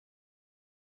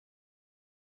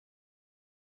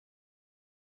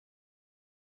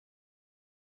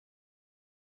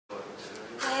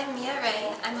Hi, I'm Mia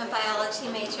Wrey. I'm a biology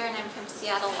major and I'm from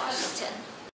Seattle, Washington.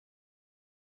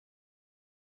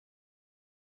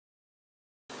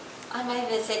 On my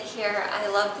visit here, I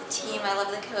love the team, I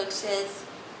love the coaches,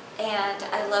 and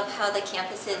I love how the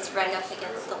campus is right up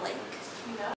against the lake.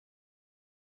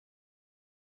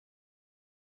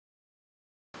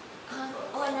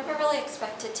 Well, I never really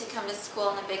expected to come to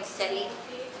school in a big city,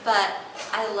 but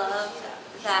I love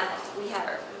that we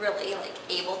are really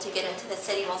able to get into the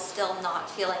city while still not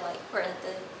feeling like we're in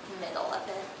the middle of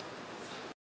it.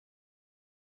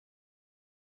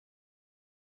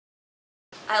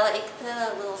 I like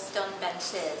the little stone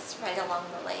benches right along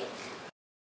the lake.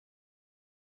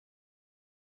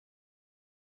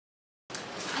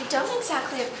 I don't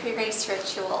exactly have pre-race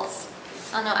rituals.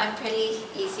 I don't know, I'm pretty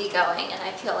easygoing and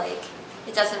I feel like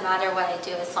it doesn't matter what I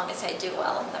do as long as I do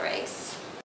well in the race.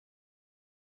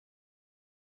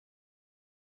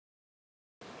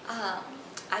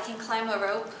 I can climb a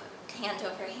rope hand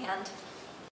over hand.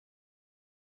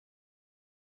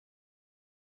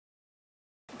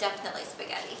 Definitely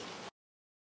spaghetti.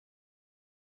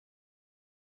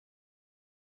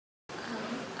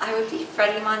 I would be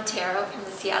Freddie Montero from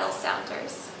the Seattle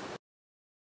Sounders.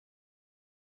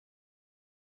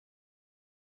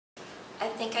 I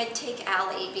think I'd take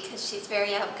Allie because she's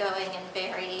very outgoing and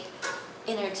very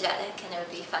energetic and it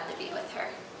would be fun to be with her.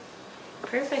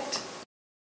 Perfect.